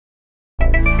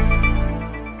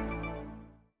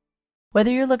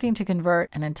Whether you're looking to convert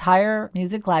an entire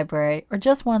music library or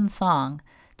just one song,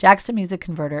 Jaksta Music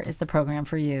Converter is the program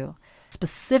for you.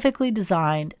 Specifically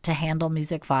designed to handle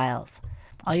music files.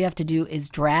 All you have to do is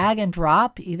drag and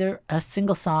drop either a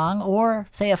single song or,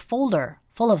 say, a folder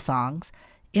full of songs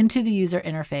into the user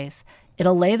interface.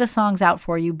 It'll lay the songs out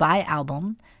for you by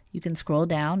album. You can scroll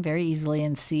down very easily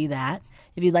and see that.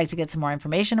 If you'd like to get some more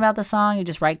information about the song, you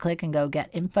just right-click and go Get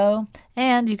Info.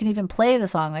 And you can even play the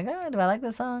song, like, oh, do I like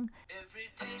this song?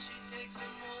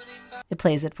 It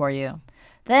plays it for you.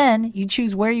 Then you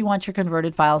choose where you want your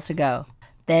converted files to go.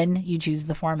 Then you choose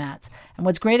the formats. And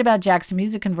what's great about Jaksta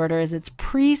Music Converter is it's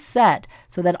preset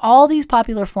so that all these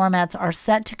popular formats are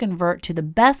set to convert to the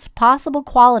best possible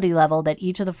quality level that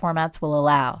each of the formats will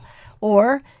allow.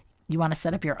 Or you want to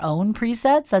set up your own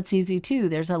presets? That's easy too.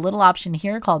 There's a little option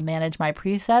here called Manage My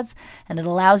Presets, and it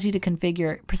allows you to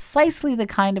configure precisely the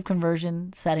kind of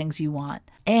conversion settings you want.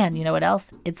 And you know what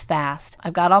else? It's fast.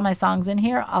 I've got all my songs in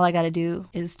here. All I got to do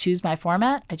is choose my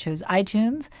format. I chose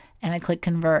iTunes and I click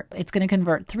Convert. It's going to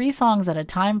convert 3 songs at a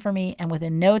time for me, and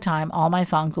within no time, all my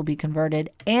songs will be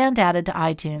converted and added to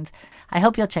iTunes. I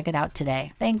hope you'll check it out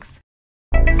today. Thanks.